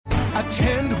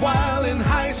Attend while in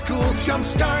high school.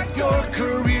 Jumpstart your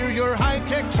career. Your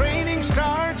high-tech training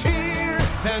starts here.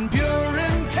 Van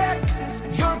Buren Tech.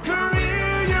 Your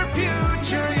career, your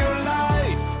future, your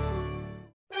life.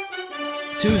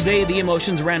 Tuesday, the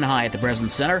emotions ran high at the Breslin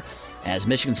Center as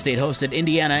Michigan State hosted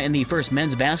Indiana in the first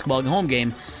men's basketball home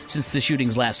game since the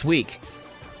shootings last week.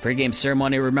 Pre-game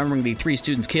ceremony remembering the 3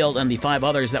 students killed and the 5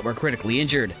 others that were critically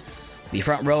injured. The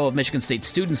front row of Michigan State's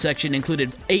student section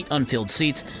included 8 unfilled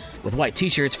seats with white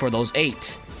t-shirts for those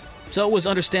 8. So it was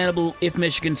understandable if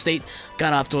Michigan State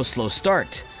got off to a slow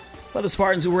start. But the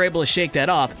Spartans were able to shake that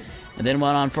off and then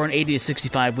went on for an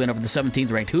 80-65 win over the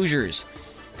 17th-ranked Hoosiers.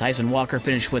 Tyson Walker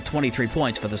finished with 23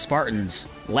 points for the Spartans.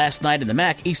 Last night in the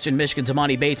MAC, Eastern Michigan's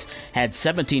Emoni Bates had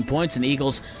 17 points in the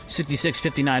Eagles'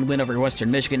 66-59 win over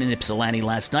Western Michigan in Ypsilanti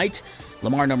last night.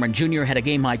 Lamar Norman Jr. had a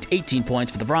game-high 18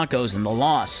 points for the Broncos in the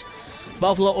loss.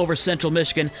 Buffalo over Central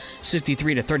Michigan,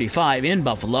 63-35 in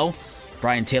Buffalo.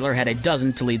 Brian Taylor had a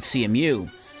dozen to lead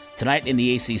CMU. Tonight in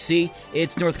the ACC,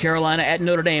 it's North Carolina at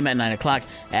Notre Dame at 9 o'clock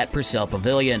at Purcell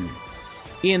Pavilion.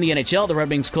 In the NHL, the Red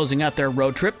Wings closing out their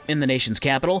road trip in the nation's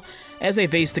capital as they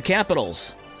face the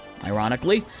Capitals.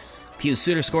 Ironically, Pius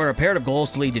Suter scored a pair of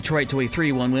goals to lead Detroit to a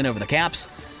 3-1 win over the Caps.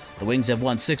 The Wings have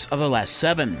won 6 of their last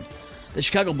 7. The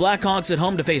Chicago Blackhawks at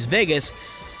home to face Vegas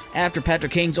after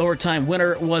Patrick Kane's overtime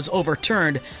winner was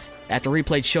overturned after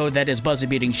replay showed that his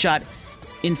buzzer-beating shot,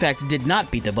 in fact, did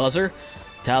not beat the buzzer.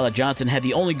 Tyler Johnson had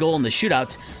the only goal in the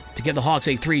shootout to give the Hawks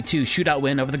a 3-2 shootout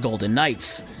win over the Golden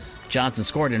Knights. Johnson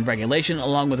scored in regulation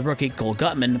along with rookie Cole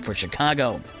Gutman for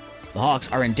Chicago. The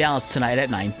Hawks are in Dallas tonight at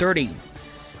 9:30.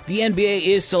 The NBA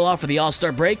is still off for the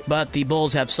All-Star break, but the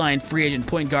Bulls have signed free agent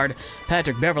point guard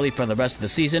Patrick Beverley for the rest of the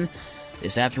season.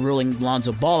 This after ruling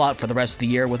Lonzo Ball out for the rest of the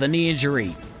year with a knee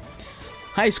injury.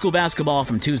 High school basketball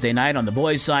from Tuesday night on the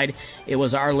boys' side. It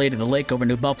was Our Lady of the Lake over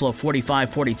New Buffalo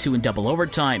 45-42 in double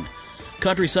overtime.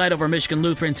 Countryside over Michigan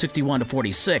Lutheran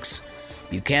 61-46.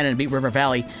 Buchanan beat River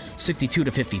Valley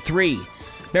 62-53.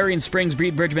 Berrien Springs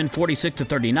beat Bridgman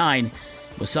 46-39.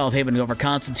 With South Haven over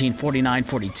Constantine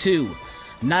 49-42.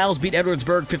 Niles beat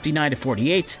Edwardsburg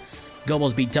 59-48.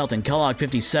 Gobles beat Delton Kellogg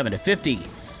 57-50.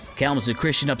 Kalamazoo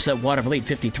Christian upset Watervliet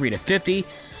 53-50.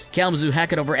 Kalamazoo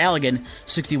Hackett over Allegan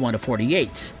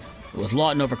 61-48. It was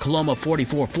Lawton over Coloma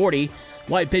 44-40.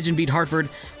 White Pigeon beat Hartford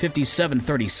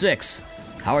 57-36.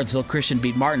 Howardsville Christian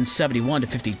beat Martin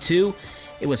 71-52.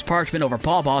 It was Parchment over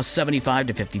Pawpaw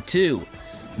 75-52.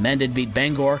 Mendon beat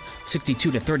Bangor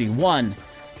 62-31.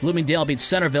 Bloomingdale beat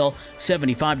Centerville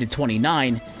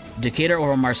 75-29. Decatur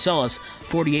over Marcellus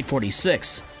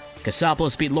 48-46.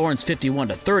 Cassopolis beat Lawrence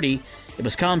 51-30. It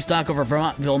was Comstock over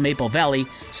Vermontville Maple Valley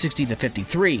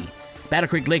 60-53. Battle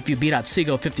Creek Lakeview beat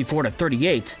Otsego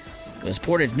 54-38. It was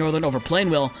Portage Northern over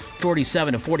Plainwell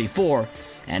 47-44.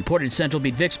 And Portage Central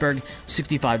beat Vicksburg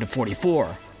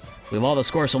 65-44. We have all the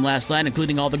scores from last night,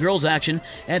 including all the girls' action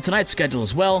and tonight's schedule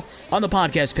as well, on the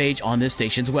podcast page on this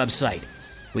station's website.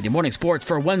 With your morning sports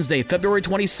for Wednesday, February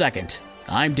 22nd,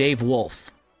 I'm Dave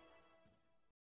Wolf.